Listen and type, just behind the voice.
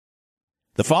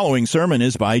The following sermon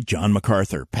is by John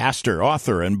MacArthur, pastor,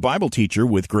 author, and Bible teacher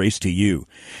with Grace to You.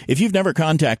 If you've never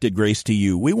contacted Grace to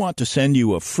You, we want to send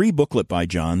you a free booklet by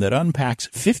John that unpacks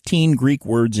 15 Greek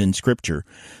words in Scripture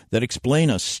that explain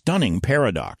a stunning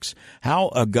paradox: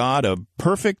 how a God of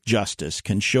perfect justice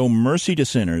can show mercy to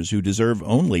sinners who deserve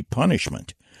only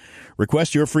punishment.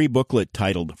 Request your free booklet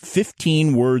titled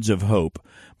 15 Words of Hope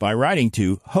by writing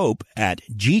to hope@gty.org.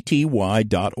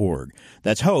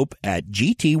 That's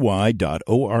hope@gty.org.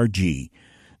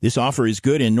 This offer is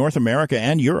good in North America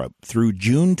and Europe through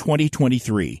June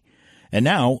 2023. And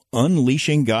now,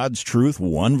 unleashing God's truth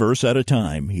one verse at a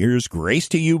time, here's Grace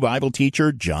to You Bible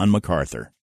teacher John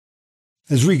MacArthur.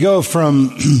 As we go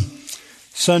from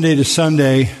Sunday to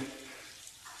Sunday,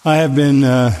 I have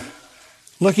been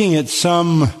looking at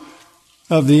some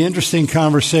of the interesting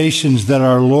conversations that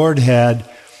our Lord had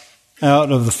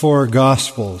out of the four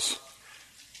Gospels.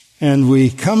 And we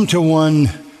come to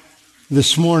one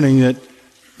this morning that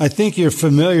I think you're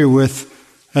familiar with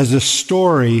as a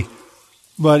story,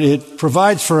 but it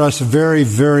provides for us a very,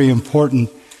 very important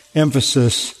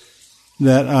emphasis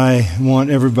that I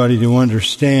want everybody to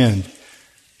understand.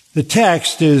 The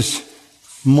text is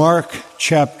Mark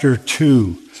chapter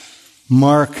 2.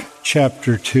 Mark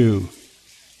chapter 2.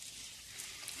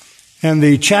 And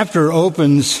the chapter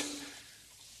opens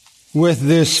with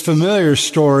this familiar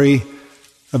story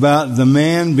about the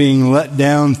man being let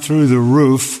down through the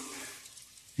roof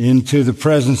into the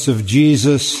presence of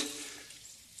Jesus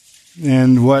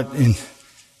and what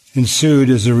ensued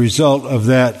as a result of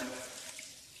that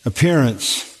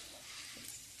appearance.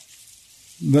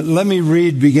 But let me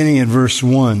read beginning at verse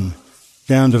 1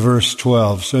 down to verse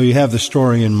 12 so you have the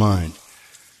story in mind.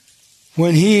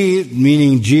 When he,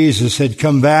 meaning Jesus, had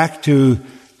come back to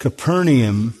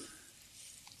Capernaum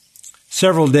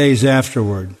several days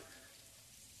afterward,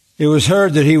 it was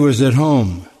heard that he was at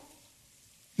home.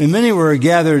 And many were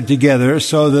gathered together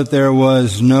so that there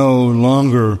was no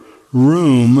longer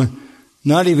room,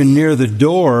 not even near the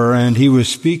door, and he was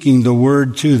speaking the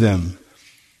word to them.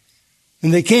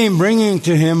 And they came bringing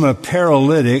to him a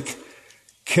paralytic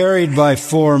carried by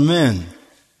 4 men.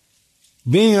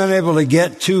 Being unable to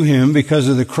get to him because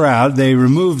of the crowd, they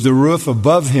removed the roof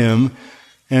above him,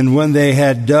 and when they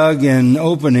had dug an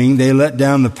opening, they let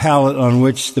down the pallet on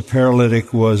which the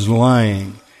paralytic was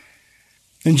lying.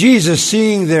 And Jesus,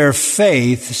 seeing their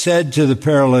faith, said to the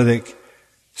paralytic,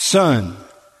 "Son,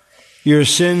 your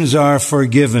sins are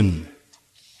forgiven."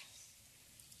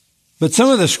 But some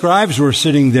of the scribes were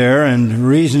sitting there and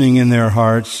reasoning in their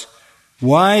hearts,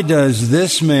 "Why does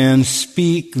this man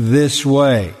speak this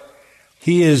way?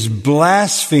 He is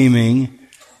blaspheming.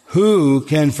 Who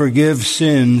can forgive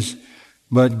sins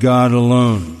but God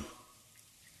alone?"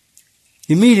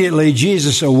 Immediately,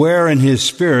 Jesus, aware in his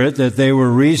spirit that they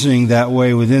were reasoning that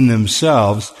way within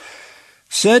themselves,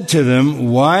 said to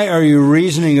them, "Why are you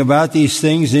reasoning about these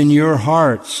things in your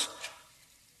hearts?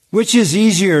 Which is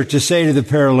easier to say to the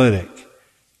paralytic,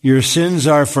 'Your sins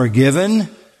are forgiven,'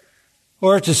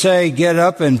 or to say, 'Get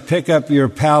up and pick up your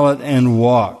pallet and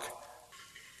walk'?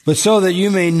 But so that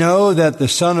you may know that the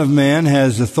Son of Man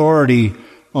has authority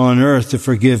on earth to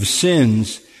forgive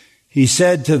sins," he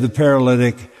said to the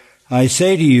paralytic, "I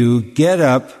say to you, get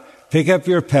up, pick up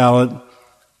your pallet,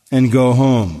 and go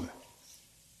home."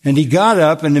 And he got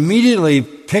up and immediately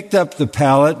picked up the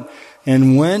pallet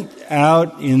and went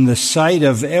out in the sight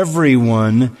of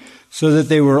everyone, so that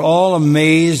they were all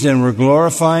amazed and were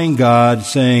glorifying God,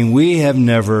 saying, "We have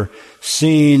never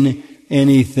seen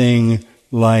anything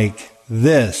like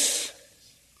this."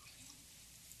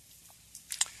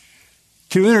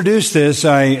 To introduce this,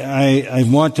 I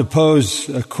want to pose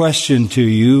a question to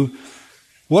you.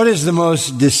 What is the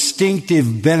most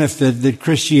distinctive benefit that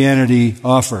Christianity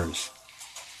offers?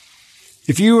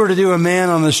 If you were to do a man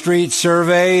on the street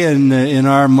survey in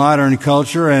our modern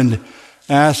culture and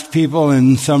ask people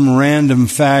in some random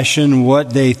fashion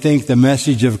what they think the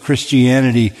message of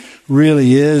Christianity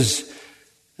really is,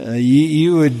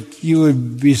 you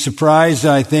would be surprised,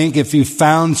 I think, if you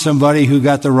found somebody who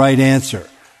got the right answer.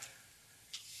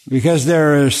 Because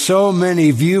there are so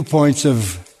many viewpoints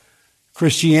of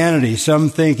Christianity. Some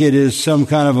think it is some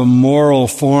kind of a moral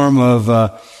form of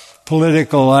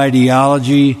political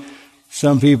ideology.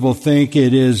 Some people think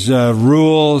it is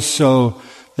rules so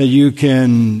that you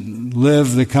can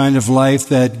live the kind of life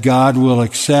that God will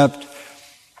accept.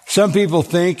 Some people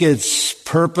think it's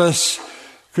purpose.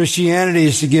 Christianity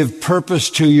is to give purpose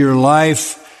to your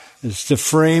life. It's to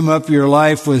frame up your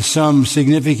life with some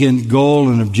significant goal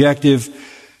and objective.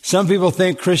 Some people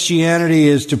think Christianity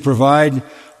is to provide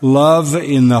love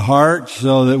in the heart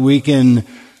so that we can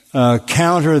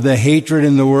counter the hatred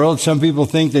in the world. Some people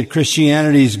think that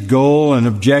Christianity's goal and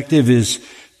objective is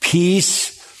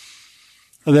peace.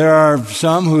 There are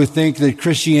some who think that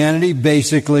Christianity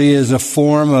basically is a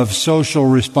form of social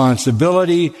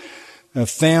responsibility,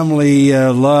 family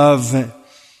love,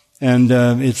 and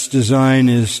its design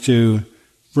is to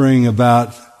bring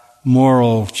about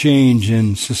moral change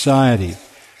in society.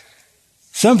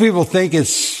 Some people think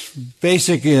its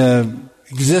basic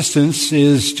existence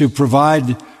is to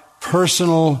provide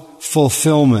personal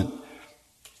fulfillment,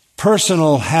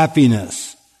 personal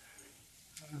happiness,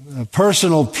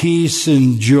 personal peace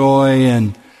and joy,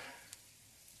 and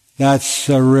that's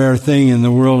a rare thing in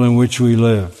the world in which we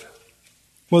live.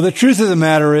 Well, the truth of the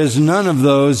matter is none of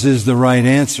those is the right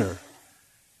answer.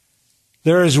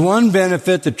 There is one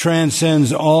benefit that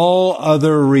transcends all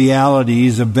other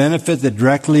realities, a benefit that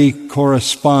directly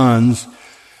corresponds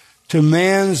to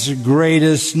man's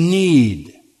greatest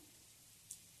need.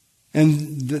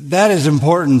 And that is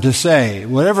important to say.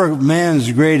 Whatever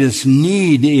man's greatest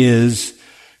need is,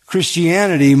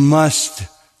 Christianity must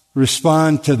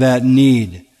respond to that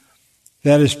need.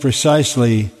 That is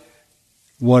precisely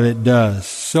what it does.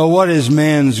 So what is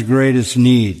man's greatest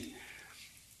need?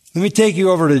 Let me take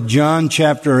you over to John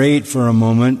chapter 8 for a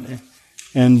moment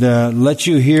and let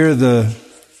you hear the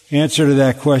answer to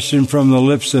that question from the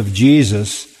lips of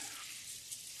Jesus.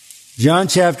 John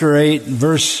chapter 8,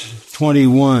 verse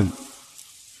 21.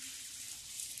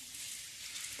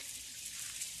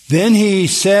 Then he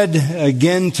said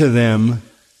again to them,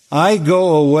 I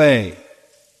go away,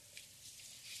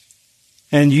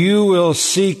 and you will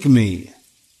seek me,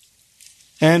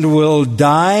 and will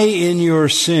die in your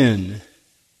sin.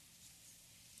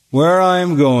 Where I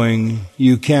am going,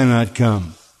 you cannot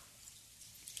come.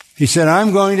 He said,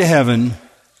 I'm going to heaven,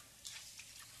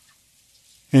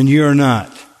 and you're not.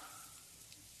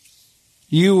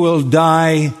 You will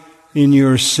die in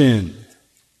your sin.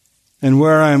 And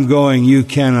where I am going, you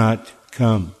cannot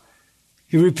come.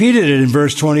 He repeated it in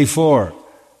verse 24.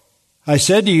 I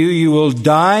said to you, you will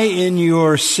die in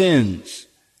your sins.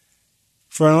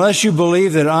 For unless you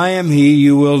believe that I am He,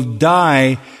 you will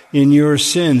die in your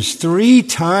sins. 3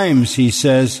 times, he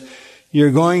says,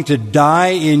 you're going to die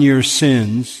in your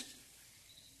sins,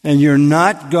 and you're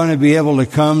not going to be able to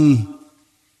come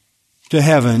to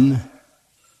heaven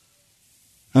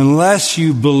unless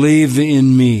you believe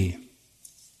in me.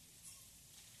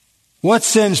 What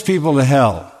sends people to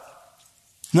hell?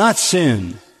 Not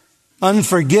sin.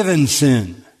 Unforgiven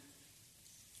sin.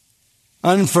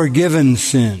 Unforgiven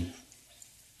sin.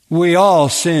 We all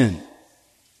sin.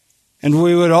 And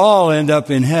we would all end up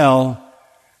in hell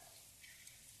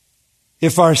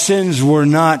if our sins were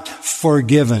not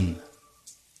forgiven.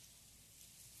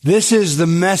 This is the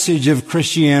message of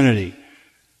Christianity,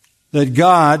 that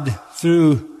God,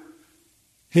 through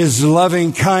His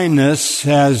loving kindness,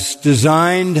 has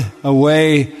designed a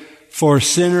way for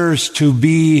sinners to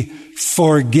be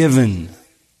forgiven.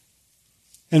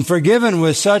 And forgiven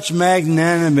with such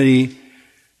magnanimity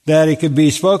that it could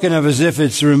be spoken of as if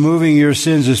it's removing your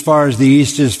sins as far as the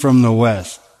east is from the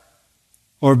west,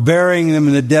 or burying them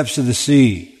in the depths of the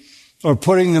sea, or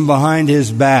putting them behind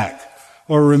His back,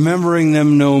 or remembering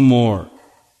them no more.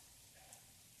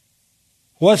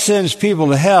 What sends people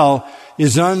to hell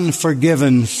is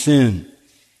unforgiven sin.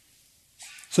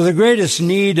 So the greatest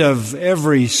need of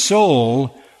every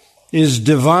soul is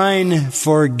divine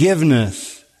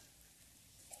forgiveness.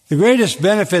 The greatest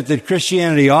benefit that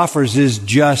Christianity offers is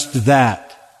just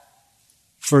that,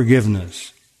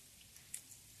 forgiveness.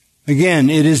 Again,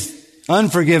 it is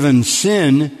unforgiven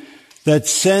sin that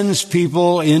sends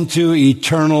people into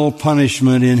eternal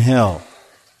punishment in hell.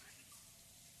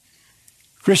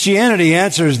 Christianity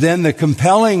answers then the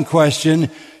compelling question,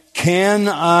 can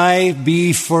I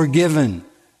be forgiven?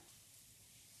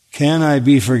 Can I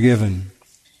be forgiven?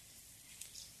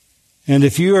 And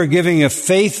if you are giving a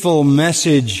faithful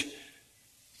message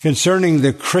concerning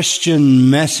the Christian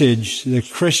message, the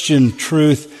Christian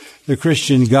truth, the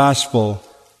Christian gospel,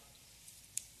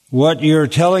 what you're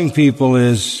telling people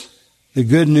is, the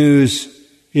good news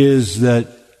is that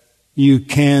you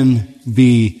can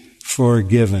be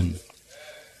forgiven.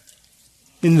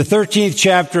 In the 13th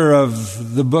chapter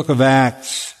of the book of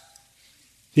Acts,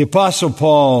 the Apostle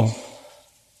Paul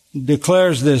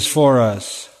declares this for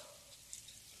us.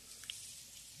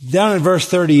 Down in verse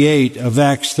 38 of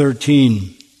Acts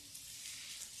 13,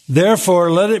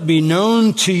 therefore let it be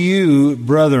known to you,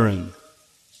 brethren,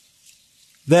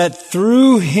 that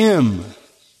through Him,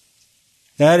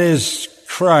 that is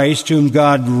Christ, whom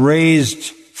God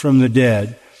raised from the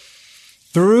dead,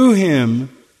 through Him,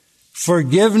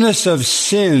 forgiveness of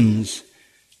sins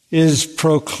is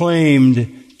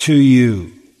proclaimed to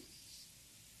you.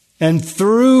 And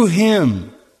through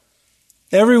him,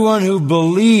 everyone who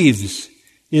believes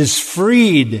is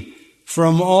freed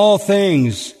from all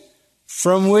things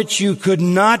from which you could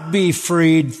not be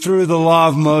freed through the law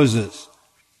of Moses.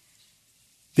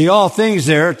 The all things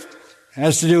there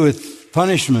has to do with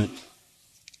punishment,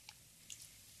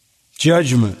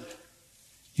 judgment.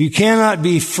 You cannot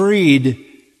be freed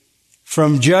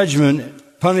from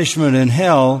judgment, punishment, and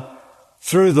hell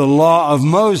through the law of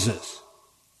Moses,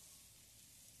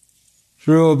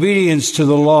 through obedience to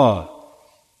the law.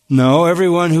 No,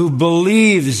 everyone who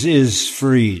believes is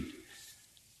freed.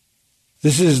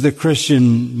 This is the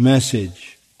Christian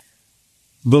message.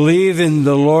 Believe in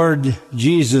the Lord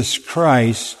Jesus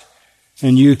Christ,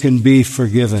 and you can be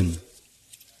forgiven.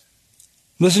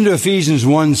 Listen to Ephesians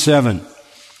 1:7.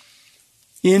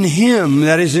 In him,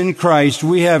 that is in Christ,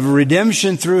 we have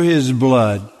redemption through his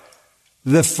blood,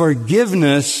 the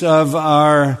forgiveness of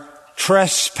our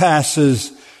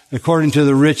trespasses according to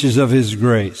the riches of his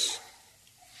grace.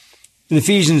 In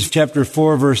Ephesians chapter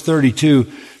 4, verse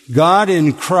 32, God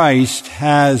in Christ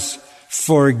has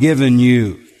forgiven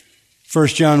you.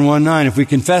 1 John 1:9, if we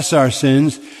confess our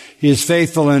sins, he is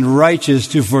faithful and righteous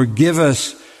to forgive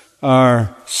us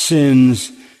our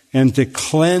sins and to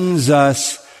cleanse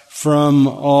us from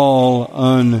all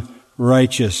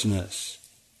unrighteousness.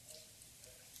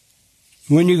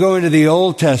 When you go into the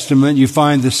Old Testament, you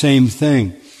find the same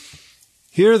thing.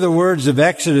 Hear the words of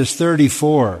Exodus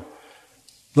 34.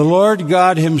 The Lord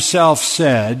God himself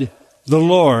said, the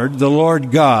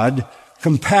Lord God,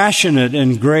 compassionate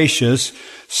and gracious,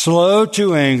 slow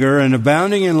to anger and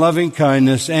abounding in loving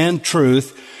kindness and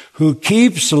truth, who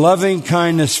keeps loving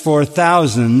kindness for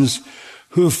thousands,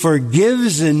 who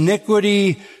forgives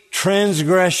iniquity,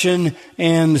 transgression,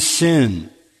 and sin.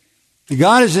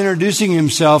 God is introducing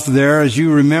himself there, as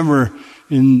you remember,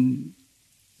 in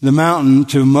the mountain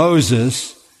to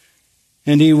Moses,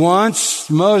 and he wants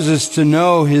Moses to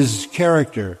know his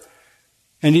character.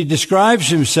 And he describes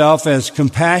himself as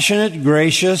compassionate,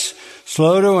 gracious,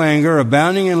 slow to anger,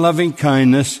 abounding in loving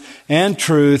kindness and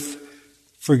truth,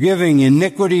 forgiving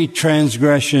iniquity,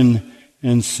 transgression,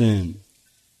 and sin.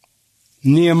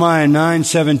 Nehemiah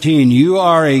 9:17, you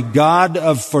are a God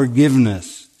of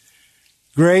forgiveness,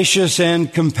 gracious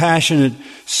and compassionate,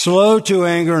 slow to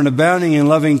anger and abounding in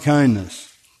loving kindness.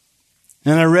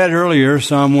 And I read earlier,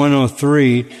 Psalm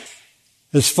 103,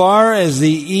 as far as the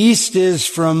east is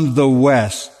from the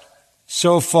west,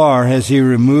 so far has he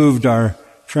removed our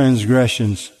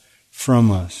transgressions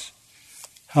from us.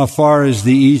 How far is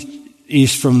the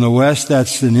east from the west?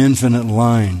 That's an infinite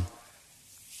line.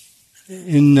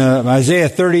 In Isaiah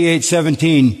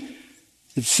 38:17,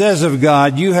 it says of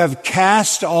God, you have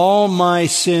cast all my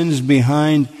sins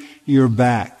behind your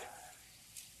back.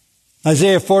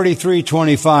 Isaiah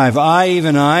 43:25, I,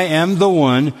 even I, am the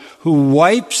one who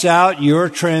wipes out your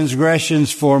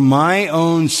transgressions for my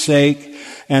own sake,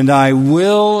 and I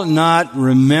will not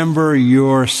remember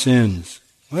your sins.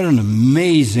 What an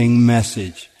amazing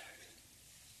message.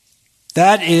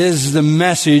 That is the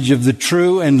message of the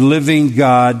true and living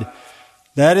God.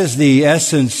 That is the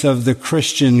essence of the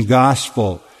Christian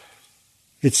gospel.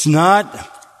 It's not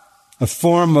a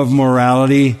form of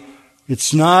morality.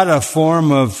 It's not a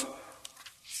form of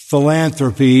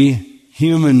philanthropy,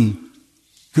 human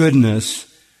goodness.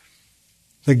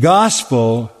 The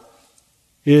gospel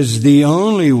is the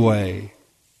only way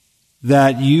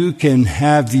that you can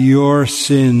have your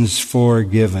sins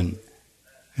forgiven.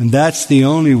 And that's the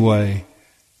only way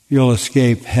you'll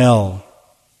escape hell.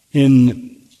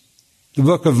 In the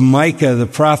book of Micah, the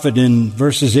prophet, in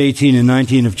verses 18 and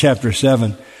 19 of chapter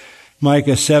 7,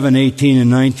 Micah 7:18 and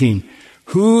 19,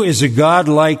 who is a God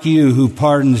like you who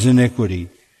pardons iniquity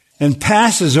and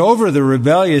passes over the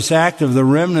rebellious act of the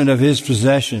remnant of his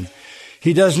possession?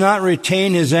 He does not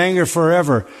retain his anger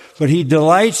forever, but he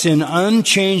delights in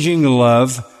unchanging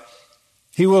love.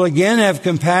 He will again have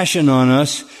compassion on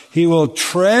us. He will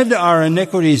tread our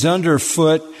iniquities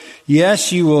underfoot.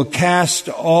 Yes, you will cast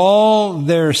all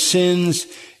their sins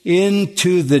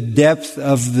into the depth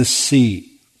of the sea.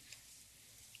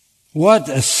 What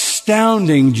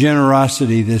astounding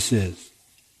generosity this is.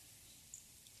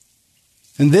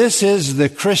 And this is the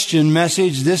Christian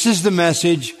message. This is the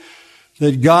message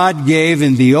that God gave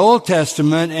in the Old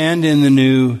Testament and in the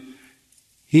New.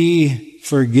 He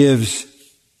forgives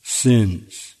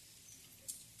sins.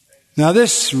 Now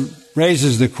this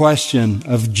raises the question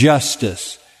of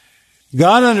justice.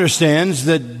 God understands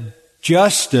that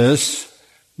justice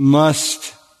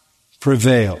must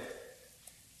prevail.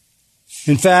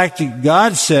 In fact,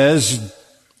 God says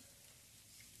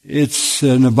it's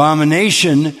an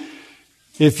abomination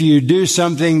if you do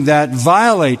something that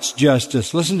violates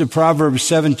justice. Listen to Proverbs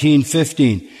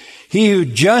 17:15. He who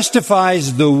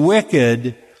justifies the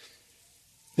wicked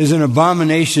is an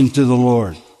abomination to the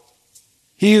Lord.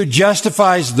 He who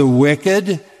justifies the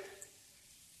wicked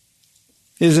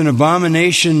is an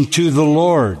abomination to the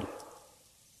Lord.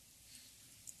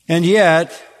 And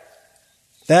yet,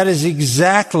 that is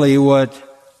exactly what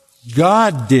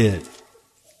God did.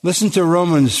 Listen to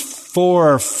Romans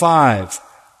 4:5.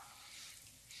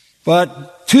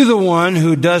 But to the one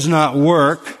who does not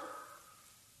work,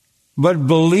 but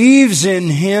believes in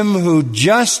him who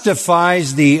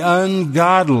justifies the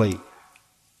ungodly.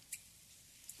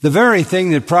 The very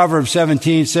thing that Proverbs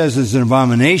 17 says is an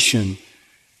abomination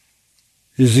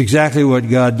is exactly what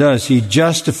God does. He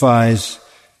justifies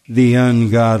the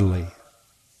ungodly.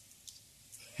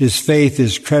 His faith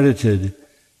is credited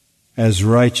as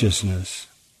righteousness.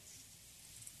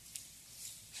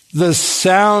 The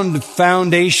sound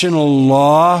foundational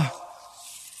law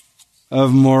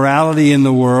of morality in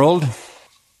the world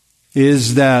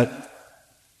is that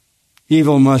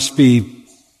evil must be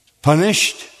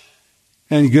punished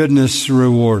and goodness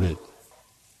rewarded.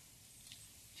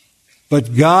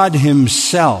 But God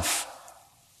Himself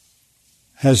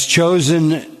has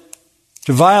chosen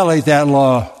to violate that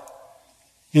law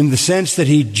in the sense that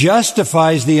He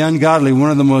justifies the ungodly.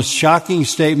 One of the most shocking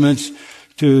statements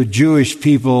to Jewish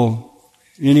people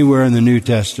anywhere in the New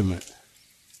Testament.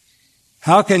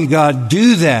 How can God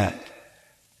do that?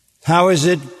 How is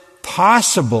it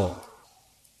possible?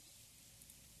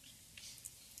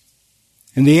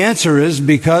 And the answer is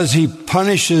because He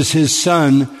punishes His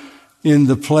Son in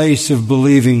the place of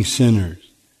believing sinners.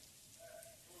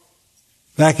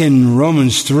 Back in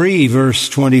Romans 3, verse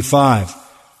 25,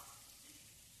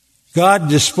 God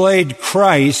displayed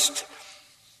Christ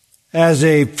as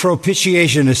a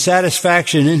propitiation, a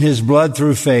satisfaction in His blood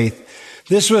through faith.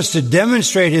 This was to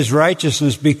demonstrate His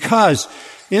righteousness because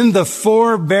in the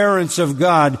forbearance of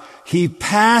God, He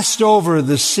passed over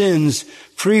the sins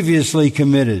previously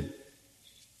committed.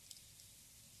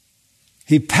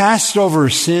 He passed over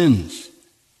sins.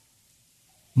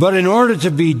 But in order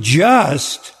to be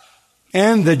just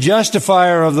and the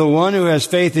justifier of the one who has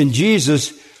faith in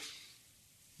Jesus,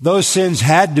 those sins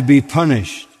had to be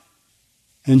punished.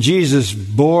 And Jesus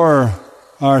bore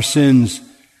our sins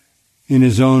in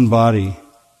His own body.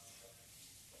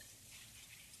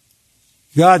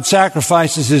 God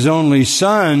sacrifices His only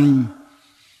Son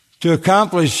to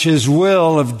accomplish His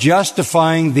will of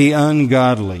justifying the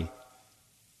ungodly.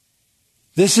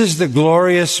 This is the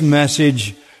glorious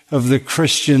message of the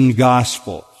Christian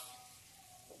gospel.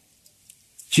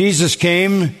 Jesus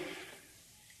came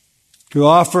to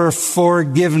offer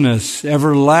forgiveness,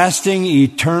 everlasting,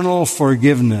 eternal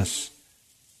forgiveness.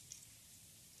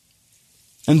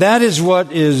 And that is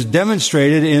what is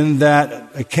demonstrated in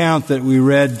that account that we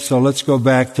read. So let's go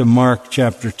back to Mark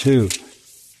chapter 2.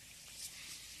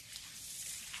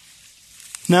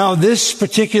 Now, this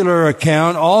particular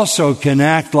account also can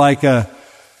act like a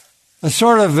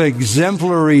sort of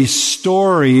exemplary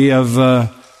story of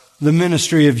the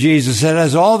ministry of Jesus. It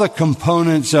has all the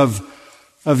components of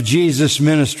Jesus'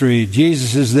 ministry.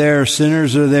 Jesus is there,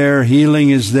 sinners are there,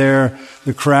 healing is there,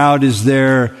 the crowd is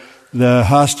there, the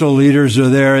hostile leaders are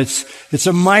there. It's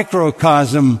a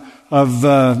microcosm of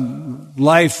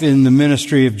life in the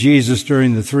ministry of Jesus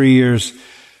during the 3 years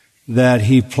that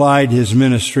He plied His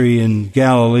ministry in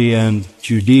Galilee and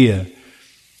Judea.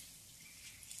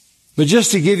 But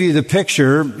just to give you the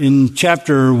picture, in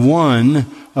chapter 1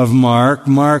 of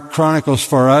Mark chronicles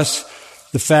for us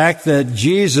the fact that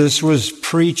Jesus was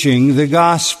preaching the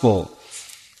gospel.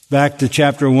 Back to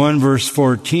chapter 1, verse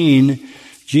 14,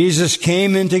 Jesus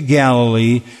came into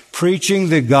Galilee preaching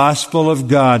the gospel of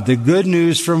God, the good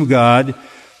news from God,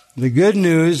 the good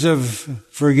news of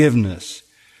forgiveness,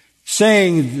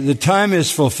 saying, the time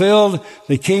is fulfilled,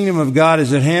 the kingdom of God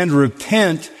is at hand,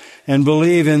 repent and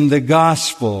believe in the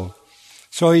gospel.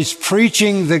 So He's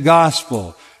preaching the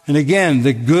gospel. And again,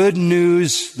 the good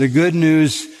news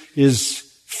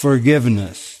is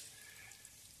forgiveness.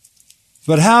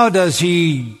 But how does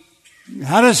He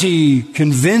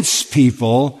convince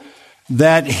people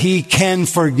that He can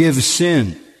forgive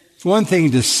sin? It's one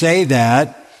thing to say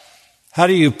that. How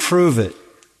do you prove it?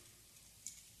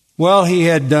 Well, He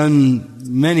had done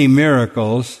many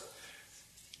miracles.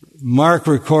 Mark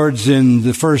records in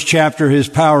the first chapter His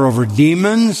power over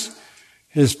demons,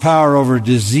 His power over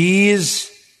disease.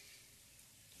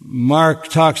 Mark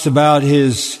talks about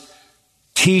His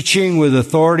teaching with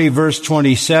authority. Verse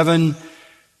 27,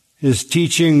 His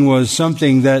teaching was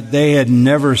something that they had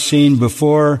never seen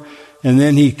before. And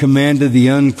then He commanded the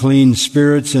unclean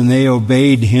spirits and they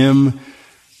obeyed Him.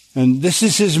 And this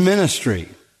is his ministry.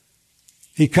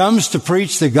 He comes to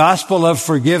preach the gospel of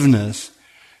forgiveness,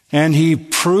 and he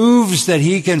proves that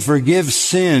he can forgive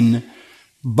sin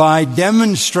by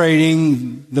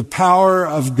demonstrating the power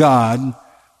of God,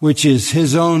 which is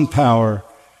his own power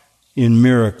in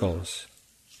miracles.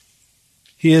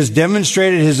 He has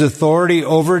demonstrated his authority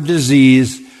over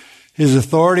disease, his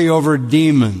authority over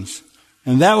demons.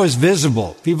 And that was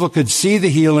visible. People could see the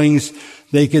healings.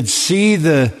 They could see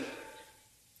the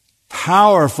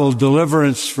powerful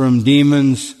deliverance from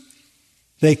demons.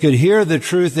 They could hear the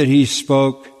truth that he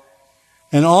spoke.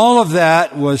 And all of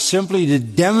that was simply to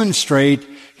demonstrate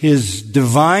his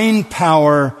divine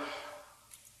power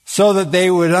so that they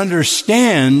would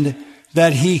understand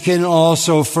that he can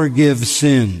also forgive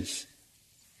sins.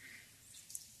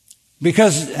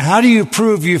 Because how do you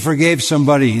prove you forgave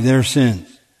somebody their sins?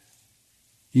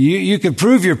 You could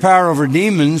prove your power over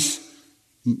demons.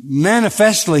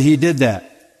 Manifestly, he did that.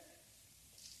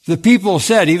 The people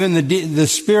said, even the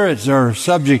spirits are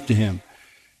subject to him.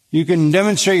 You can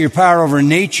demonstrate your power over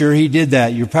nature, he did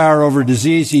that. Your power over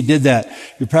disease, he did that.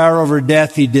 Your power over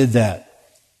death, he did that.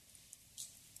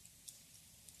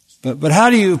 But how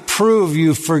do you prove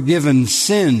you've forgiven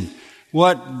sin?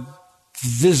 What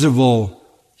visible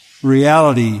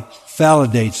reality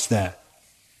validates that?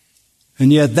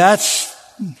 And yet that's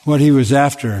what he was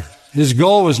after. His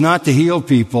goal was not to heal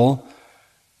people.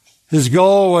 His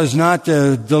goal was not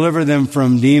to deliver them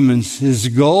from demons. His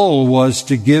goal was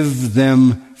to give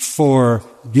them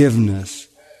forgiveness.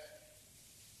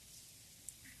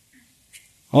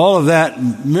 All of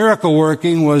that miracle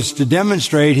working was to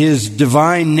demonstrate his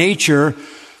divine nature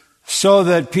so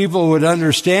that people would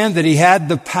understand that he had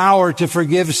the power to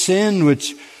forgive sin,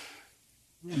 which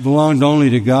belonged only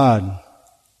to God.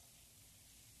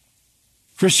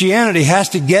 Christianity has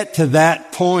to get to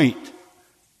that point,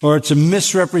 or it's a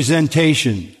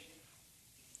misrepresentation.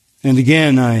 And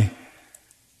again,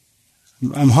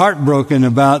 I'm heartbroken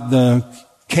about the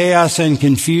chaos and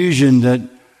confusion that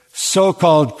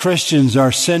so-called Christians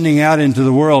are sending out into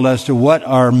the world as to what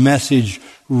our message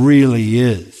really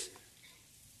is.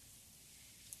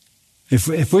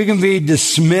 If we can be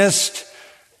dismissed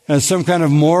as some kind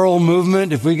of moral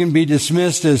movement, if we can be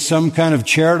dismissed as some kind of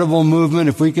charitable movement,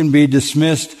 if we can be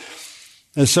dismissed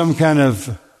as some kind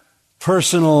of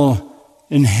personal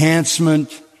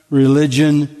enhancement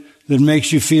religion that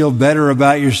makes you feel better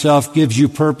about yourself, gives you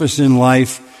purpose in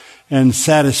life and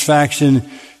satisfaction,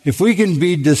 if we can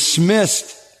be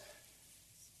dismissed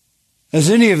as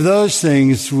any of those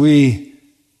things, we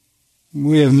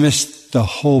have missed the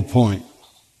whole point.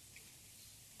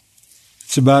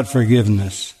 It's about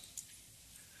forgiveness.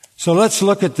 So let's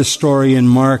look at the story in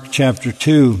Mark chapter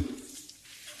 2.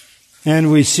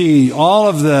 And we see all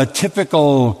of the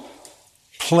typical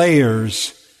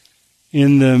players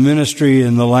in the ministry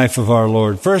and the life of our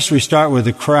Lord. First, we start with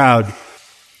the crowd.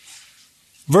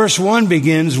 Verse 1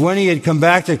 begins, when he had come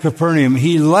back to Capernaum,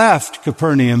 he left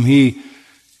Capernaum.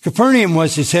 Capernaum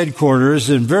was his headquarters,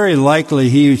 and very likely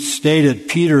he stayed at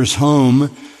Peter's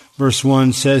home. Verse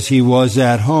 1 says he was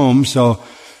at home, so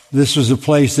this was a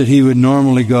place that he would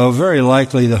normally go, very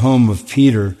likely the home of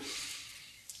Peter.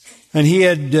 And he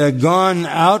had gone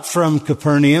out from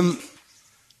Capernaum.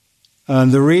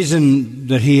 The reason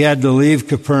that he had to leave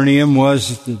Capernaum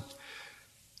was that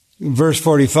verse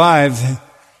 45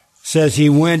 says he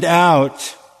went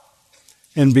out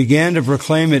and began to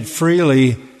proclaim it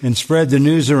freely and spread the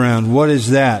news around. What is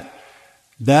that?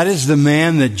 That is the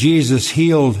man that Jesus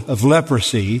healed of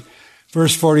leprosy.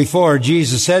 Verse 44,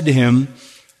 Jesus said to him,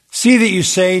 "See that you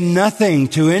say nothing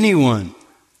to anyone."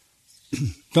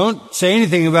 Don't say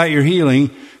anything about your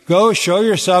healing. Go show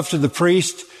yourself to the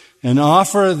priest and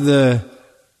offer the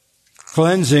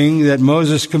cleansing that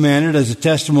Moses commanded as a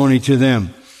testimony to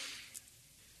them.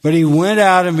 But he went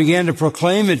out and began to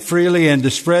proclaim it freely and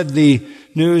to spread the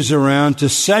news around to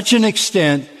such an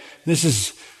extent, this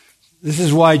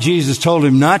is why Jesus told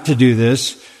him not to do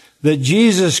this, that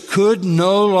Jesus could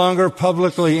no longer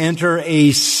publicly enter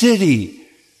a city,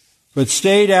 but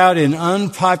stayed out in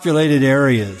unpopulated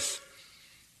areas.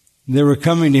 They were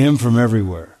coming to him from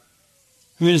everywhere.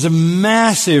 I mean, it's a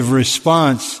massive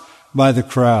response by the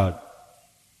crowd.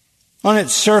 On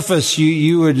its surface,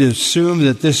 you would assume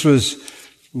that this was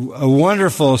a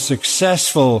wonderful,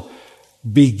 successful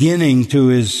beginning to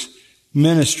his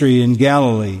ministry in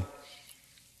Galilee.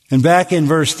 And back in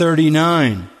verse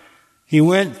 39, he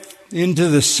went into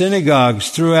the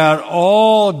synagogues throughout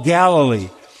all Galilee,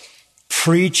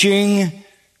 preaching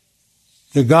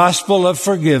the gospel of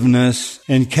forgiveness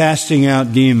and casting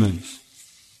out demons.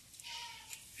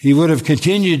 He would have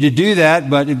continued to do that,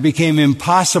 but it became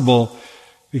impossible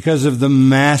because of the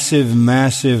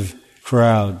massive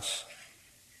crowds.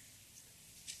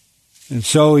 And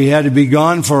so he had to be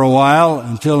gone for a while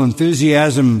until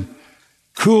enthusiasm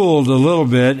cooled a little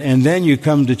bit. And then you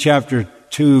come to chapter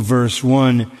 2, verse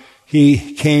 1.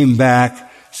 He came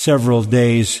back several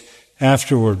days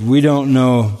afterward. We don't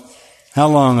know how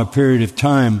long a period of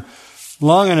time.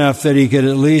 Long enough that he could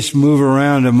at least move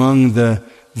around among the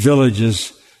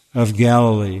villages of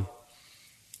Galilee.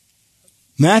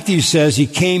 Matthew says he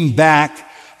came back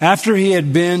after he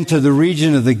had been to the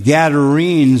region of the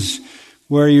Gadarenes,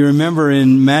 where you remember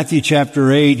in Matthew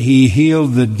chapter 8, he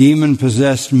healed the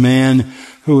demon-possessed man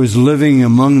who was living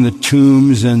among the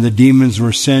tombs, and the demons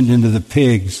were sent into the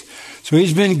pigs. So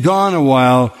he's been gone a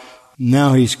while.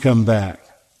 Now he's come back.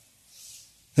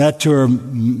 That tour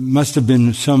must have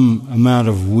been some amount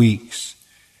of weeks.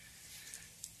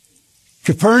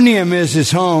 Capernaum is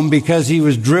his home because he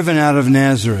was driven out of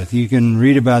Nazareth. You can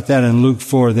read about that in Luke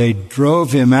 4. They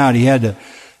drove him out. He had to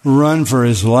run for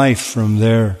his life from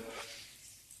there.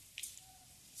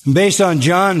 Based on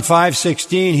John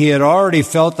 5:16, he had already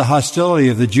felt the hostility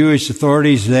of the Jewish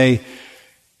authorities. They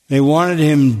wanted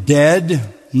him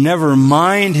dead. Never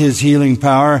mind his healing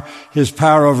power, his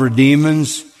power over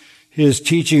demons, his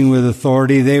teaching with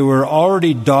authority. They were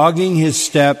already dogging his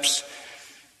steps,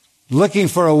 looking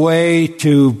for a way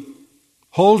to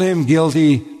hold him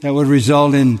guilty that would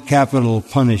result in capital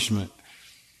punishment.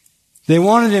 They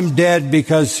wanted him dead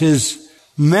because his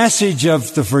message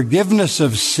of the forgiveness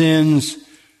of sins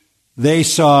they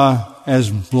saw as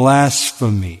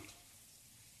blasphemy.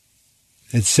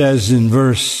 It says in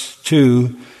verse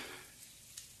 2,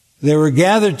 they were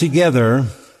gathered together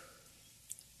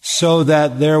so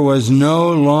that there was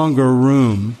no longer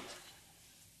room,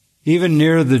 even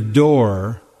near the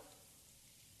door,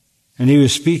 and he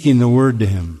was speaking the word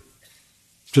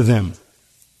to them.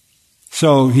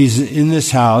 So he's in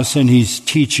this house and he's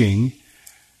teaching,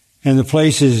 and the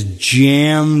place is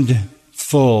jammed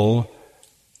full,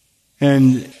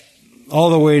 and all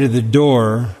the way to the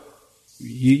door,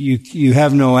 you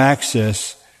have no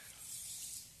access.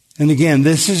 And again,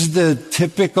 this is the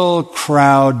typical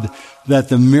crowd that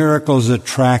the miracles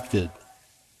attracted.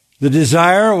 The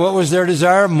desire, what was their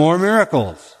desire? More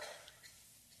miracles.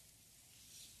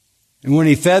 And when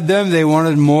he fed them, they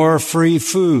wanted more free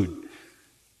food.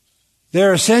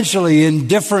 They're essentially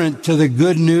indifferent to the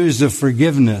good news of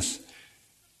forgiveness.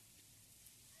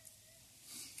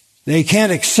 They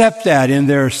can't accept that in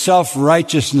their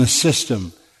self-righteousness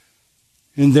system,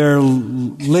 in their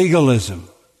legalism.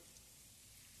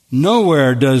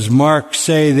 Nowhere does Mark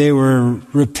say they were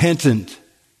repentant,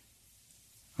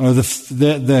 or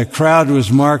the crowd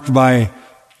was marked by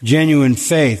genuine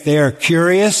faith. They are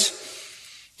curious.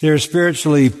 They're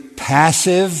spiritually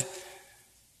passive.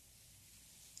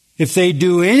 If they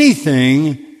do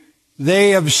anything,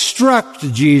 they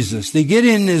obstruct Jesus. They get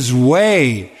in his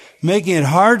way, making it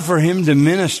hard for him to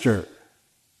minister.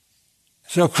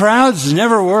 So crowds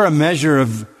never were a measure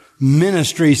of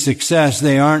ministry success.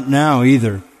 They aren't now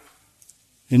either.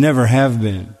 They never have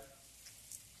been.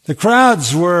 The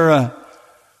crowds were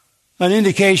an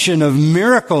indication of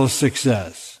miracle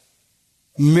success,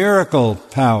 miracle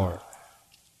power.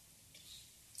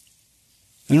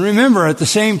 And remember, at the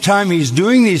same time he's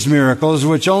doing these miracles,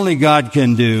 which only God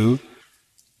can do,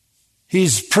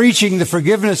 he's preaching the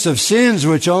forgiveness of sins,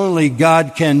 which only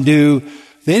God can do.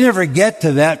 They never get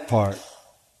to that part.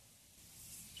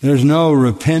 There's no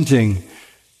repenting.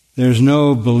 There's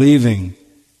no believing.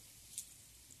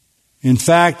 In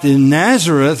fact, in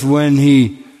Nazareth, when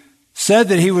he said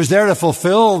that he was there to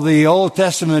fulfill the Old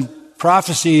Testament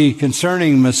prophecy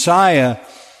concerning Messiah,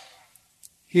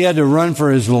 he had to run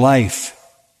for his life.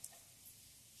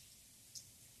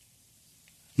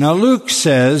 Now Luke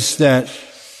says that,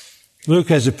 Luke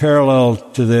has a parallel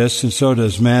to this, and so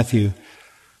does Matthew.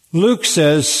 Luke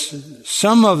says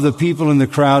some of the people in the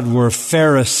crowd were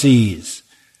Pharisees.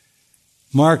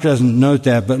 Mark doesn't note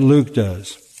that, but Luke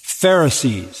does.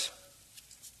 Pharisees.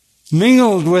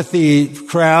 Mingled with the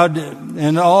crowd,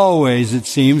 and always, it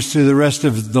seems, through the rest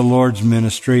of the Lord's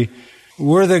ministry,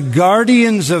 were the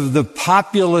guardians of the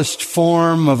populist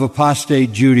form of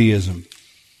apostate Judaism.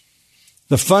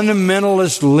 The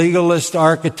fundamentalist, legalist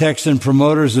architects and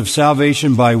promoters of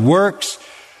salvation by works,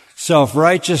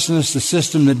 self-righteousness, the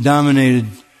system that dominated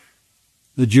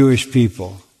the Jewish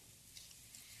people.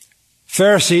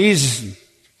 Pharisees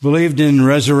believed in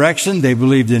resurrection. They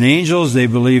believed in angels. They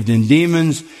believed in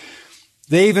demons.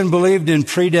 They even believed in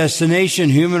predestination,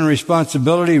 human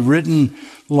responsibility, written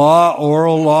law,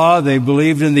 oral law. They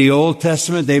believed in the Old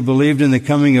Testament. They believed in the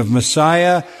coming of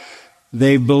Messiah.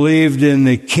 They believed in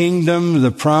the kingdom,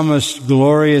 the promised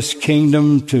glorious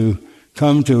kingdom to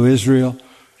come to Israel.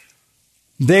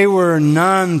 They were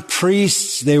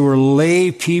non-priests. They were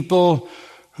lay people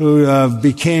who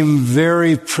became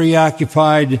very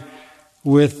preoccupied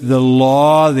with the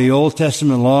law, the Old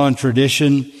Testament law and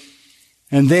tradition.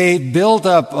 And they built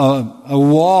up a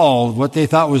wall, what they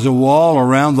thought was a wall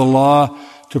around the law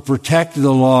to protect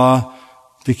the law,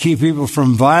 to keep people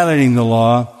from violating the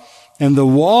law. And the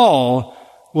wall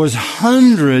was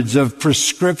hundreds of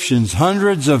prescriptions,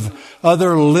 hundreds of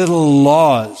other little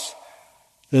laws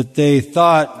that they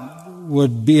thought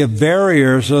would be a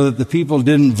barrier so that the people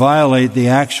didn't violate the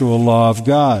actual law of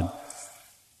God.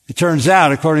 It turns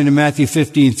out, according to Matthew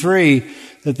 15:3,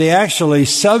 that they actually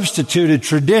substituted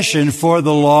tradition for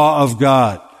the law of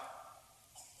God.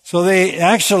 So they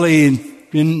actually,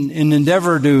 in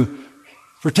endeavor to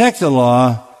protect the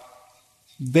law,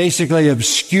 basically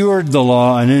obscured the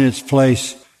law and in its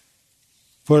place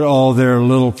put all their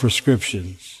little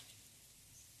prescriptions.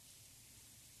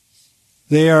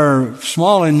 They are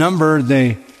small in number.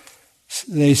 They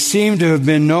seem to have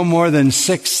been no more than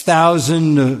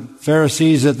 6,000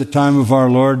 Pharisees at the time of our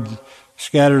Lord,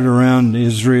 scattered around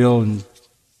Israel. And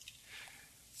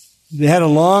they had a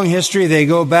long history. They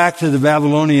go back to the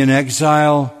Babylonian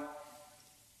exile.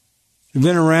 They've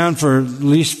been around for at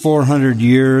least 400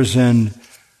 years, and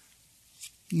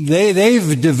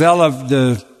they've developed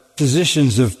the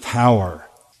positions of power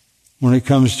when it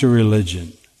comes to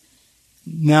religion.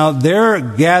 Now, they're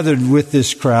gathered with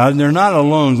this crowd, and they're not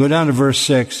alone. Go down to verse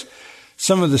 6.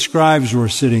 Some of the scribes were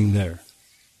sitting there.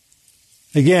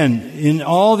 Again, in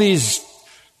all these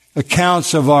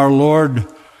accounts of our Lord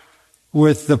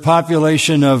with the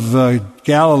population of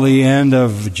Galilee and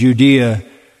of Judea,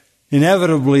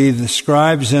 inevitably the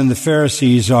scribes and the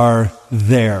Pharisees are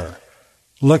there,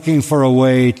 looking for a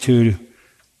way to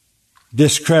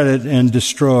discredit and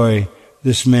destroy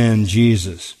this man,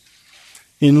 Jesus.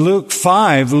 In Luke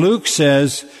 5, Luke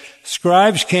says,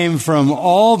 scribes came from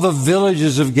all the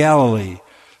villages of Galilee.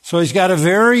 So he's got a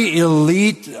very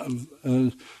elite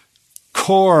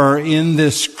core in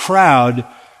this crowd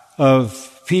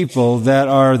of people that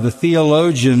are the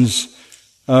theologians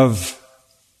of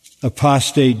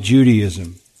apostate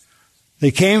Judaism.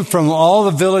 They came from all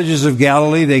the villages of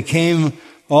Galilee. They came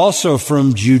also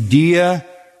from Judea,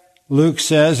 Luke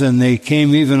says, and they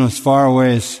came even as far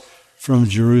away as from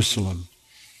Jerusalem.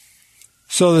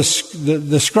 So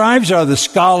the scribes are the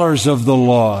scholars of the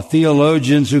law,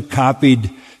 theologians who copied,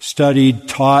 studied,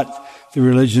 taught the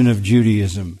religion of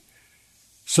Judaism.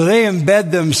 So they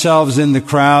embed themselves in the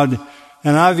crowd,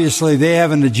 and obviously they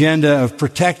have an agenda of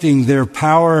protecting their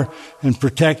power and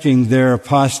protecting their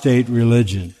apostate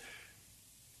religion.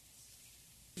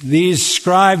 These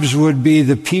scribes would be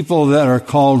the people that are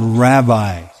called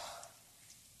rabbi,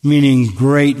 meaning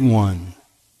great one.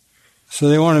 So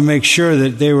they want to make sure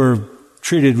that they were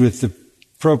treated with the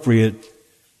appropriate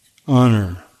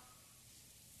honor.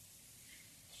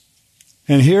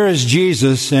 And here is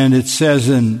Jesus, and it says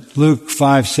in Luke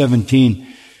 5:17,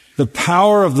 the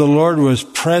power of the Lord was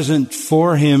present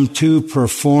for him to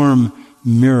perform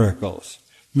miracles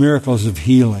of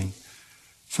healing.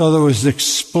 So there was an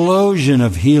explosion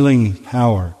of healing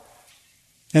power.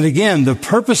 And again, the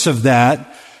purpose of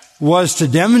that was to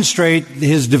demonstrate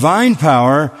his divine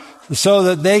power so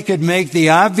that they could make the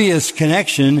obvious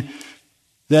connection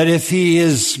that if he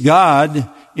is God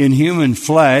in human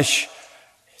flesh,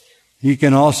 he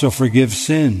can also forgive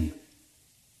sin.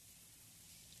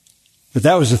 But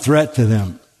that was a threat to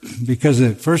them because,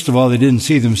 first of all, they didn't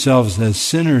see themselves as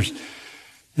sinners.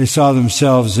 They saw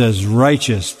themselves as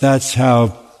righteous. That's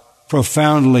how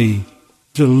profoundly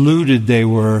deluded they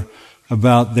were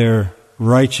about their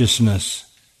righteousness.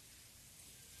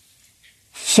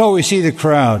 So we see the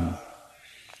crowd.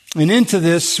 And into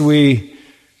this we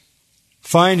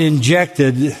find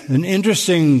injected an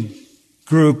interesting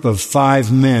group of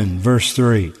 5 men, verse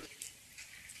 3.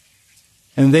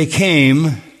 And they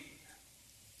came,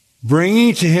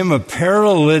 bringing to him a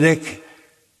paralytic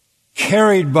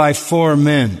carried by 4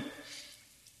 men.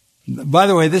 By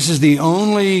the way, this is the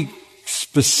only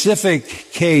specific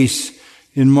case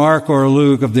in Mark or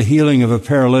Luke of the healing of a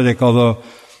paralytic, although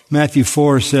Matthew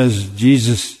 4 says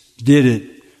Jesus did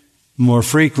it more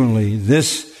frequently.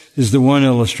 This is the one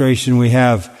illustration we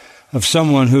have of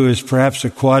someone who is perhaps a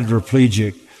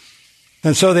quadriplegic.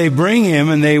 And so they bring him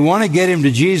and they want to get him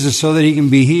to Jesus so that he can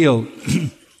be healed.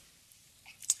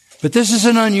 But this is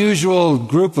an unusual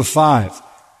group of 5,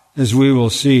 as we will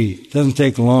see. It doesn't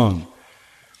take long.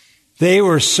 They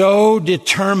were so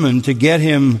determined to get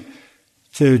him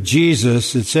to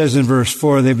Jesus. It says in verse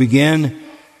 4, they began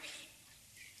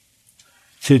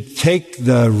to take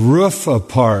the roof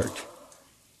apart.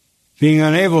 Being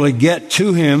unable to get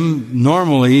to him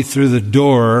normally through the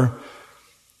door,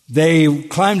 they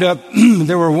climbed up.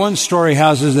 There were one-story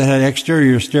houses that had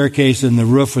exterior staircase, and the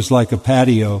roof was like a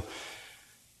patio.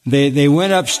 They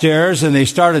went upstairs and they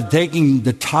started taking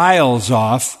the tiles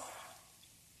off.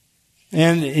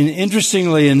 And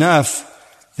interestingly enough,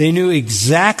 they knew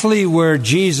exactly where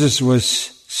Jesus was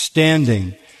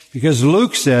standing. Because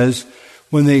Luke says,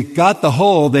 when they got the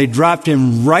hole, they dropped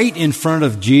him right in front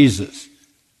of Jesus.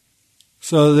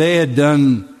 So they had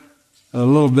done a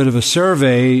little bit of a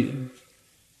survey,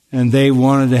 and they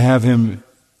wanted to have him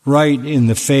right in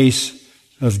the face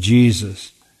of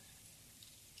Jesus.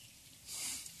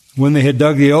 When they had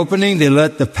dug the opening, they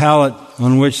let the pallet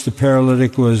on which the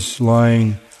paralytic was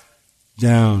lying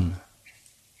down.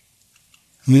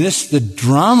 I mean, the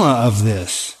drama of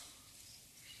this,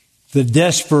 the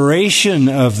desperation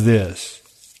of this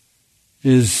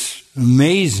is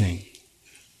amazing.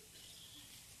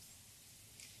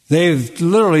 They've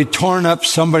literally torn up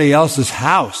somebody else's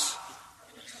house.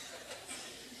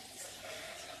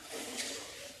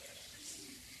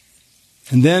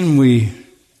 And then we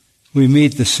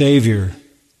meet the Savior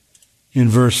in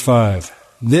verse 5.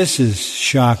 This is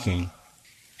shocking.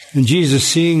 And Jesus,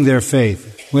 seeing their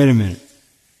faith. Wait a minute.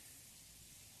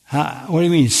 What do you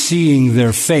mean, seeing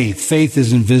their faith? Faith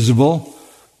is invisible.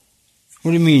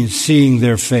 What do you mean, seeing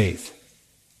their faith?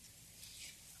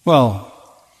 Well,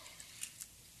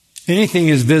 anything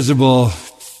is visible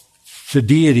to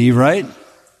deity, right?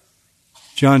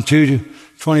 John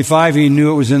 2:25, he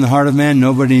knew it was in the heart of man.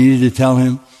 Nobody needed to tell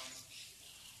him.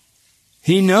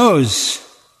 He knows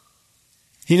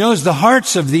the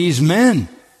hearts of these men.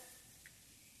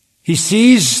 He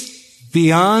sees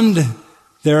beyond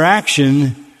their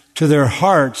action to their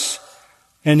hearts,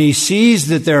 and he sees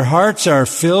that their hearts are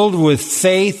filled with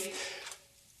faith,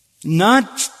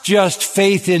 not just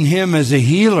faith in him as a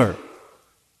healer,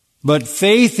 but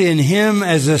faith in him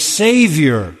as a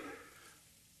Savior.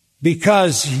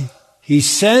 Because he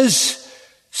says,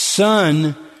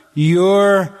 "Son,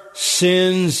 your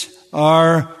sins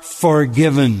are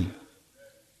forgiven."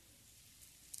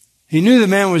 He knew the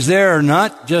man was there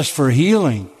not just for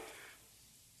healing.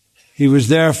 He was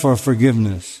there for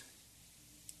forgiveness.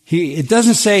 It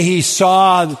doesn't say he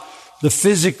saw the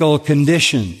physical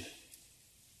condition.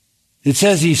 It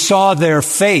says he saw their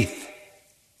faith.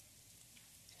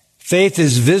 Faith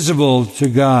is visible to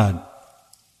God.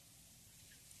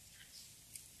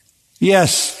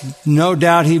 Yes, no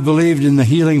doubt he believed in the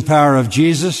healing power of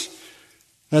Jesus.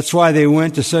 That's why they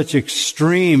went to such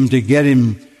extreme to get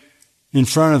him in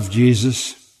front of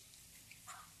Jesus.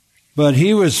 But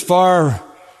he was far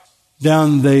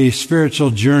down the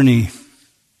spiritual journey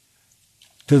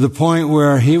to the point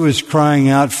where he was crying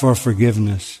out for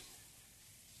forgiveness.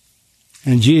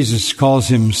 And Jesus calls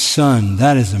him son.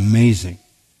 That is amazing.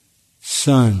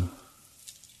 Son.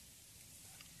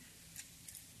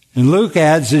 And Luke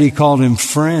adds that he called him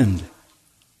friend.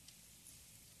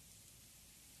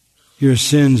 Your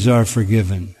sins are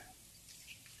forgiven.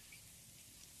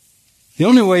 The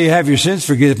only way you have your sins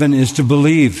forgiven is to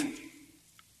believe.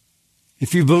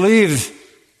 If you believe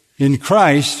in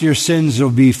Christ, your sins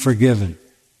will be forgiven.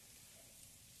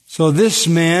 So this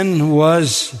man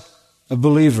was a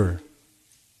believer.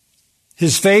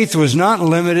 His faith was not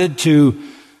limited to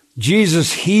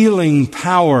Jesus' healing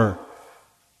power,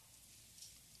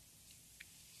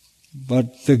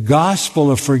 but the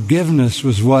gospel of forgiveness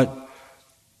was what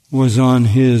was on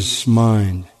his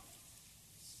mind.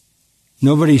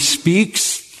 Nobody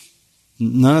speaks.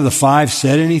 None of the five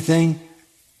said anything.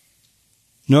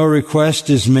 No request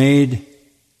is made.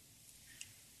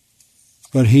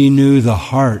 But he knew the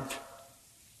heart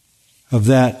of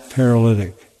that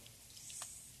paralytic.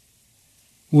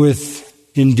 With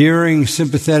endearing,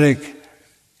 sympathetic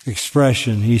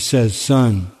expression, he says,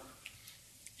 "Son,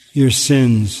 your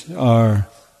sins are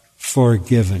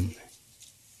forgiven."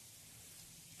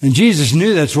 And Jesus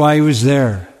knew that's why he was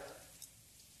there.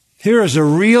 Here is a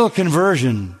real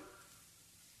conversion.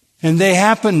 And they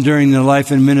happened during the life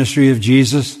and ministry of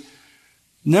Jesus.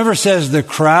 Never says the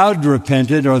crowd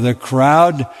repented or the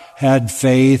crowd had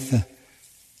faith.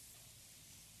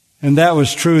 And that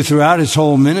was true throughout his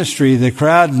whole ministry. The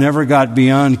crowd never got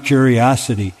beyond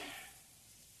curiosity.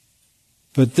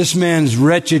 But this man's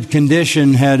wretched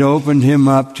condition had opened him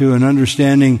up to an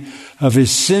understanding of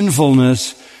his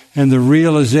sinfulness and the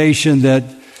realization that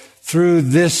through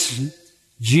this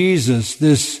Jesus,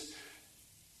 this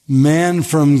man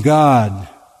from God,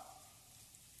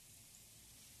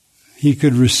 he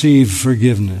could receive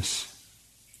forgiveness.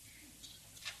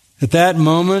 At that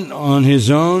moment, on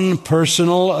his own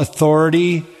personal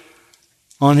authority,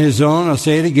 on his own, I'll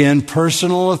say it again,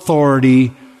 personal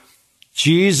authority,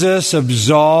 Jesus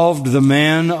absolved the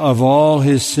man of all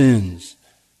his sins.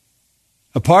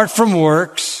 Apart from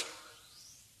works,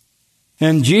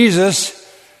 and Jesus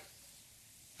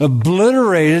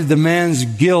obliterated the man's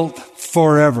guilt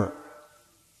forever.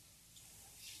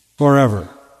 Forever.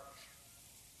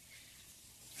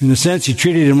 In a sense, he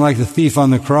treated him like the thief on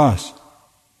the cross.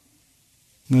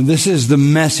 Now, this is the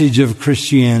message of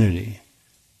Christianity.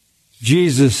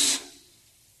 Jesus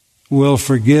will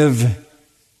forgive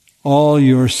all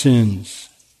your sins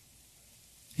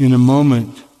in a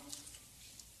moment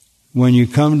when you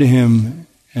come to him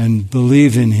and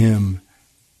believe in him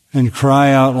and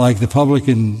cry out like the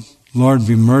publican, Lord,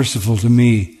 be merciful to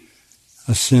me,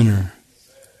 a sinner.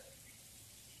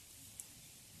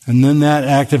 And then that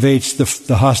activates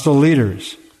the hostile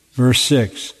leaders. Verse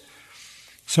 6.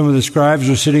 Some of the scribes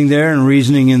were sitting there and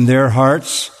reasoning in their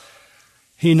hearts.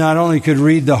 He not only could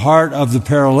read the heart of the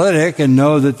paralytic and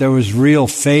know that there was real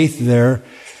faith there,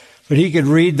 but he could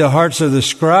read the hearts of the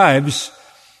scribes.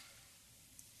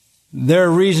 They're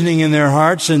reasoning in their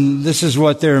hearts, and this is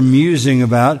what they're musing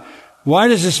about. Why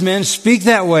does this man speak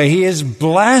that way? He is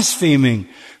blaspheming.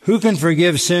 Who can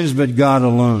forgive sins but God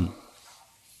alone?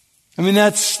 I mean,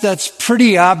 that's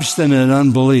pretty obstinate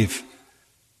unbelief.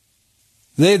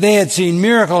 They had seen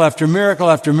miracle after miracle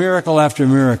after miracle after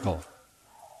miracle,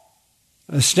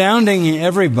 astounding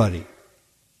everybody.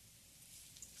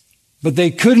 But they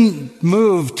couldn't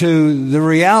move to the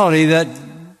reality that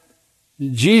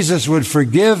Jesus would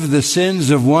forgive the sins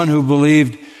of one who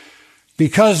believed,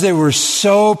 because they were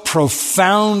so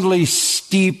profoundly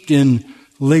steeped in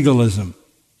legalism.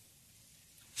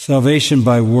 Salvation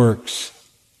by works.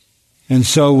 And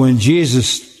so when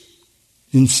Jesus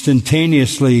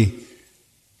instantaneously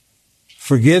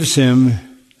forgives him,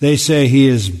 they say he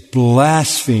is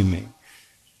blaspheming.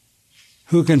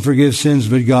 Who can forgive sins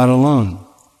but God alone?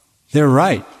 They're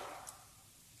right.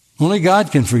 Only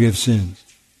God can forgive sins.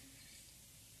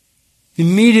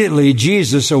 Immediately,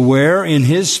 Jesus, aware in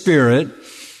his spirit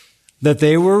that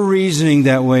they were reasoning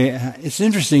that way, it's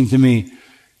interesting to me,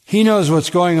 he knows what's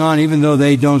going on even though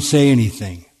they don't say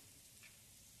anything.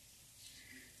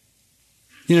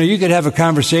 You know, you could have a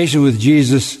conversation with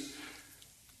Jesus,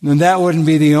 and that wouldn't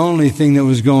be the only thing that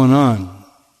was going on.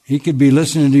 He could be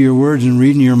listening to your words and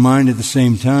reading your mind at the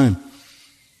same time.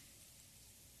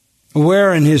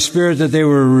 Aware in his spirit that they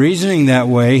were reasoning that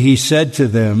way, he said to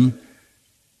them,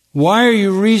 why are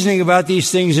you reasoning about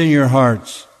these things in your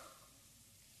hearts?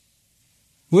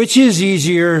 Which is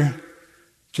easier,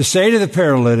 to say to the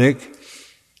paralytic,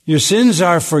 your sins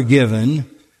are forgiven,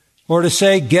 or to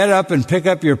say, get up and pick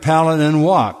up your pallet and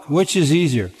walk? Which is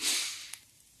easier?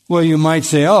 Well, you might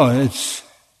say,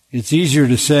 it's easier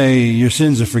to say your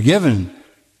sins are forgiven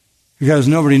because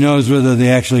nobody knows whether they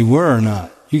actually were or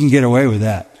not. You can get away with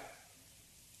that.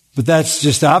 But that's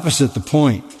just opposite the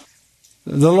point.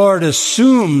 The Lord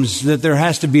assumes that there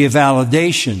has to be a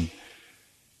validation.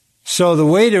 So the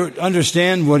way to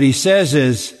understand what he says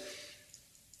is,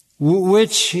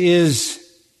 which is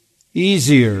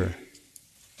easier?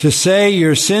 To say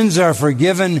your sins are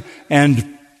forgiven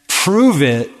and prove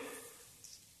it,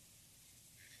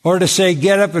 or to say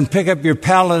get up and pick up your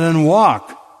pallet and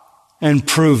walk and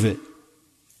prove it?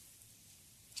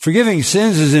 Forgiving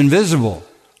sins is invisible.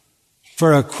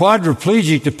 For a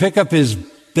quadriplegic to pick up his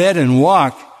bed and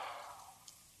walk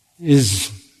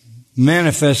is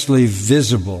manifestly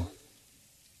visible.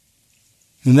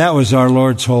 And that was our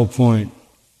Lord's whole point.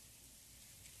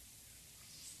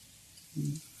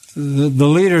 The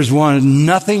leaders wanted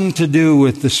nothing to do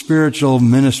with the spiritual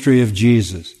ministry of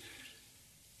Jesus.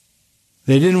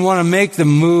 They didn't want to make the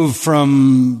move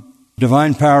from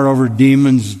divine power over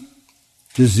demons,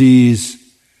 disease,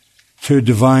 to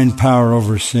divine power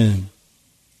over sin,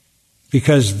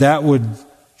 because that would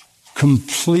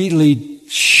completely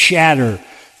shatter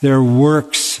their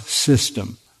works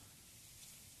system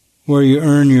where you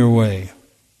earn your way.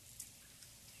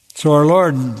 So our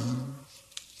Lord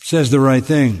says the right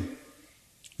thing.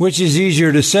 Which is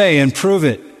easier to say and prove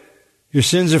it? Your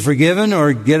sins are forgiven,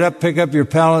 or get up, pick up your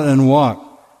pallet and walk?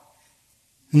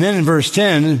 And then in verse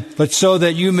 10, but so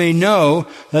that you may know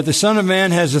that the Son of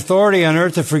Man has authority on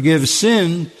earth to forgive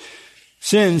sins,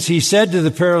 he said to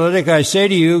the paralytic, I say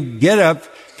to you, get up,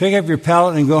 pick up your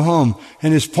pallet and go home.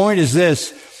 And his point is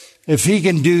this: if he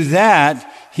can do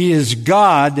that, he is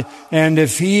God, and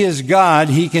if he is God,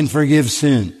 he can forgive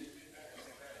sin.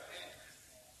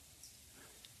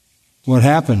 What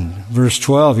happened? Verse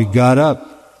 12, he got up,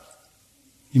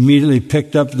 immediately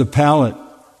picked up the pallet,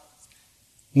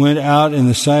 went out in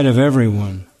the sight of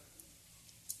everyone,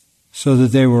 so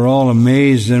that they were all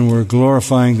amazed and were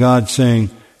glorifying God, saying,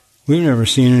 "We've never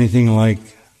seen anything like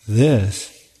this."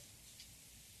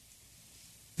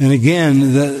 And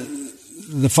again,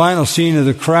 the final scene of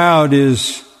the crowd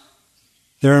is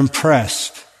they're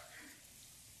impressed.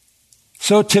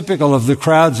 So typical of the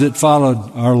crowds that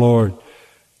followed our Lord.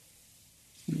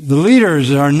 The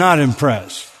leaders are not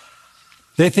impressed.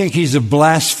 They think he's a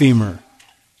blasphemer.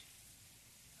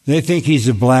 They think he's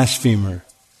a blasphemer.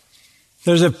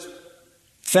 There's a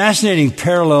fascinating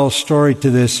parallel story to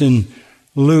this in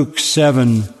Luke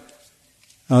 7.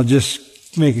 I'll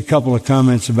just make a couple of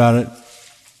comments about it.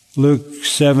 Luke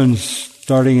 7,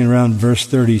 starting in around verse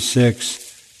 36.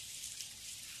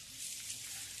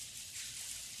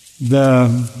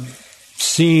 The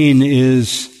scene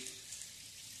is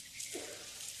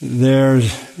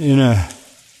there's in a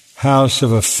house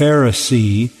of a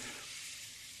Pharisee,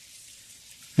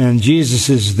 and Jesus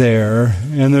is there,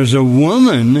 and there's a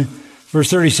woman, verse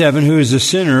 37, who is a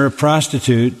sinner, a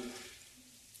prostitute.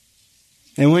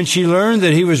 And when she learned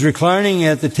that he was reclining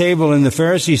at the table in the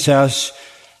Pharisee's house,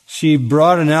 she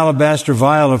brought an alabaster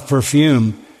vial of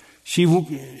perfume. She went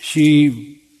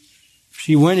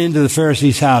into the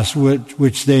Pharisee's house,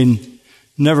 which they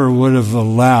never would have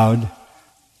allowed,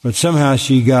 but somehow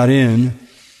she got in.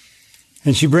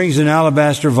 And she brings an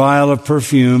alabaster vial of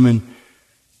perfume, and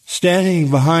standing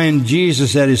behind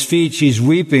Jesus at his feet, she's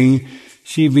weeping.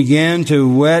 She began to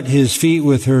wet his feet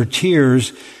with her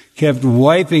tears, kept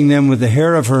wiping them with the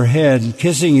hair of her head,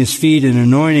 kissing his feet and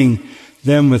anointing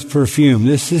them with perfume.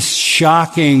 This is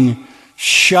shocking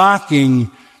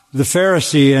the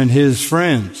Pharisee and his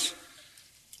friends.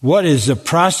 What is a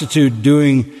prostitute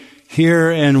doing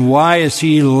here, and why is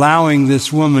he allowing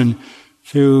this woman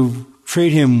to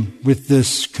treat him with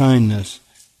this kindness?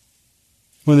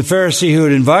 When the Pharisee who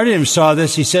had invited him saw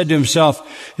this, he said to himself,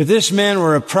 "If this man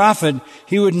were a prophet,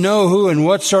 he would know who and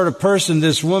what sort of person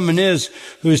this woman is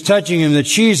who is touching him, that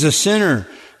she's a sinner."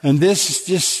 And this is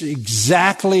just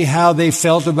exactly how they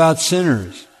felt about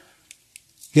sinners.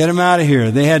 Get them out of here.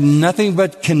 They had nothing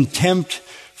but contempt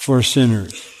for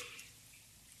sinners.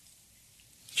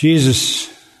 Jesus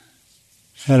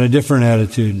had a different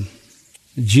attitude.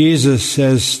 Jesus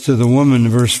says to the woman,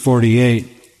 verse 48,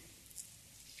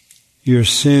 "Your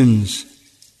sins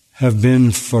have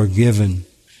been forgiven."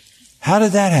 How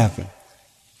did that happen?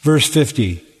 Verse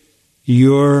 50,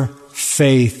 "Your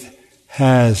faith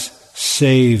has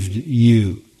saved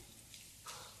you."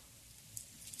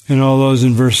 And all those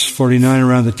in verse 49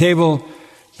 around the table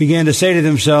began to say to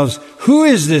themselves, "Who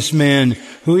is this man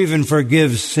who even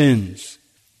forgives sins?"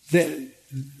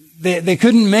 They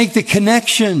couldn't make the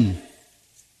connection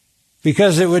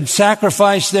because it would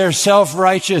sacrifice their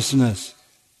self-righteousness.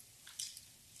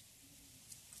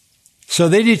 So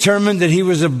they determined that he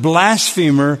was a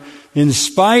blasphemer in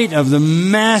spite of the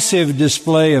massive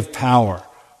display of power.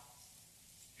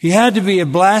 He had to be a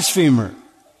blasphemer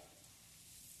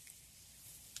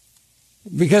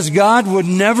because God would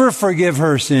never forgive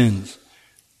her sins.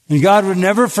 And God would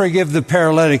never forgive the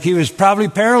paralytic. He was probably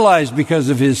paralyzed because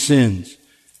of his sins.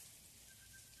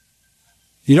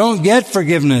 You don't get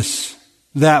forgiveness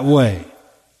that way.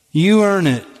 You earn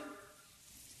it.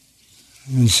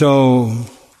 And so,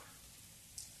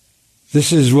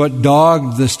 this is what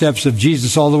dogged the steps of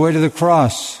Jesus all the way to the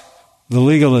cross. The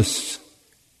legalists,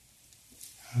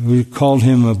 who called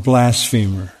him a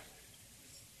blasphemer.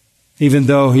 Even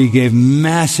though he gave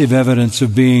massive evidence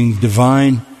of being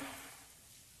divine,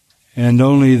 and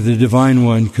only the divine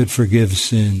one could forgive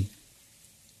sin.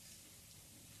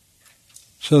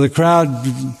 So the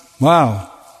crowd, wow,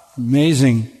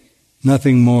 amazing,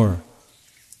 nothing more.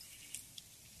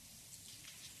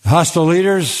 The hostile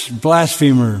leaders,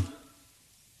 blasphemer.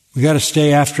 We got to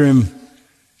stay after him.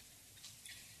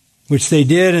 Which they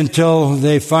did until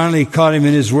they finally caught him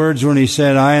in his words when he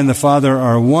said, "I and the Father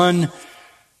are one."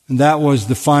 And that was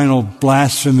the final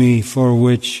blasphemy for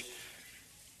which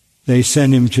they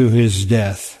sent him to his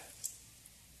death.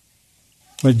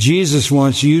 But Jesus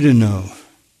wants you to know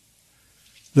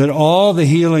that all the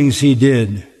healings he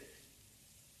did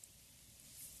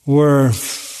were,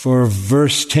 for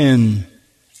verse 10,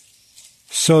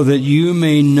 so that you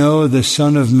may know the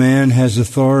Son of Man has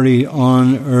authority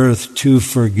on earth to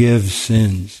forgive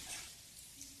sins.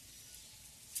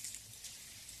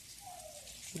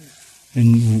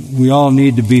 And we all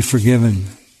need to be forgiven.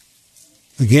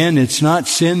 Again, it's not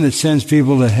sin that sends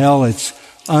people to hell, it's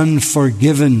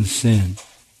unforgiven sin.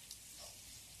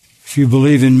 If you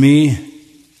believe in me,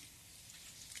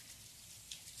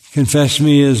 confess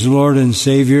me as Lord and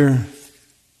Savior,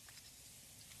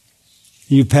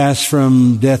 you pass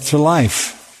from death to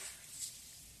life.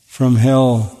 from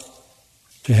hell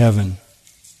to heaven.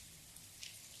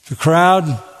 The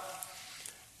crowd,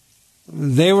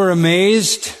 they were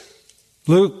amazed.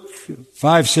 Luke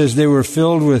 5 says they were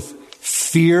filled with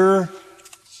fear,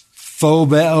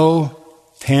 phobeo,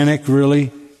 panic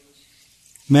really.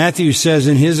 Matthew says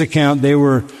in his account they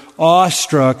were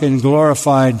awestruck and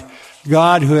glorified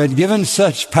God who had given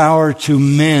such power to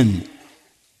men.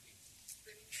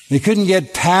 They couldn't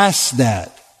get past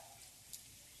that.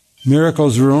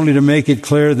 Miracles were only to make it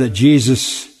clear that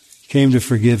Jesus came to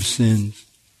forgive sins.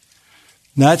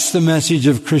 That's the message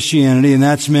of Christianity, and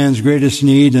that's man's greatest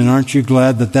need, and aren't you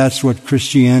glad that that's what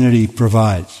Christianity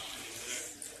provides?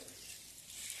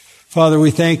 Father, we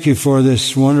thank you for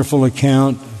this wonderful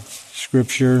account of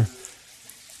Scripture.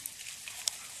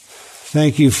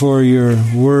 Thank you for your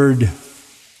word,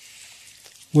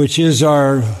 which is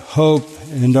our hope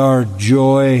and our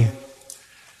joy.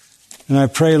 And I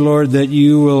pray, Lord, that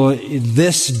you will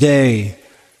this day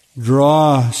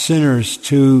draw sinners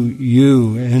to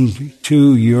you and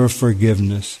to your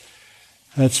forgiveness.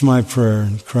 That's my prayer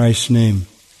in Christ's name.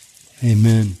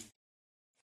 Amen.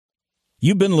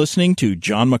 You've been listening to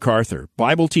John MacArthur,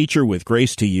 Bible teacher with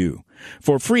Grace to You.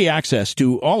 For free access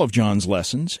to all of John's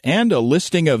lessons and a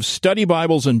listing of study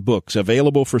Bibles and books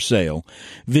available for sale,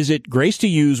 visit Grace to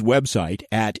You's website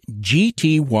at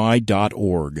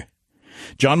gty.org.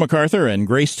 John MacArthur and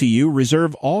Grace to You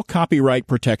reserve all copyright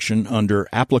protection under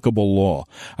applicable law.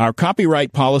 Our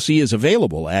copyright policy is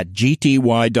available at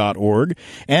gty.org,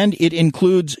 and it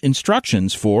includes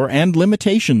instructions for and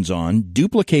limitations on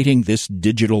duplicating this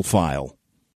digital file.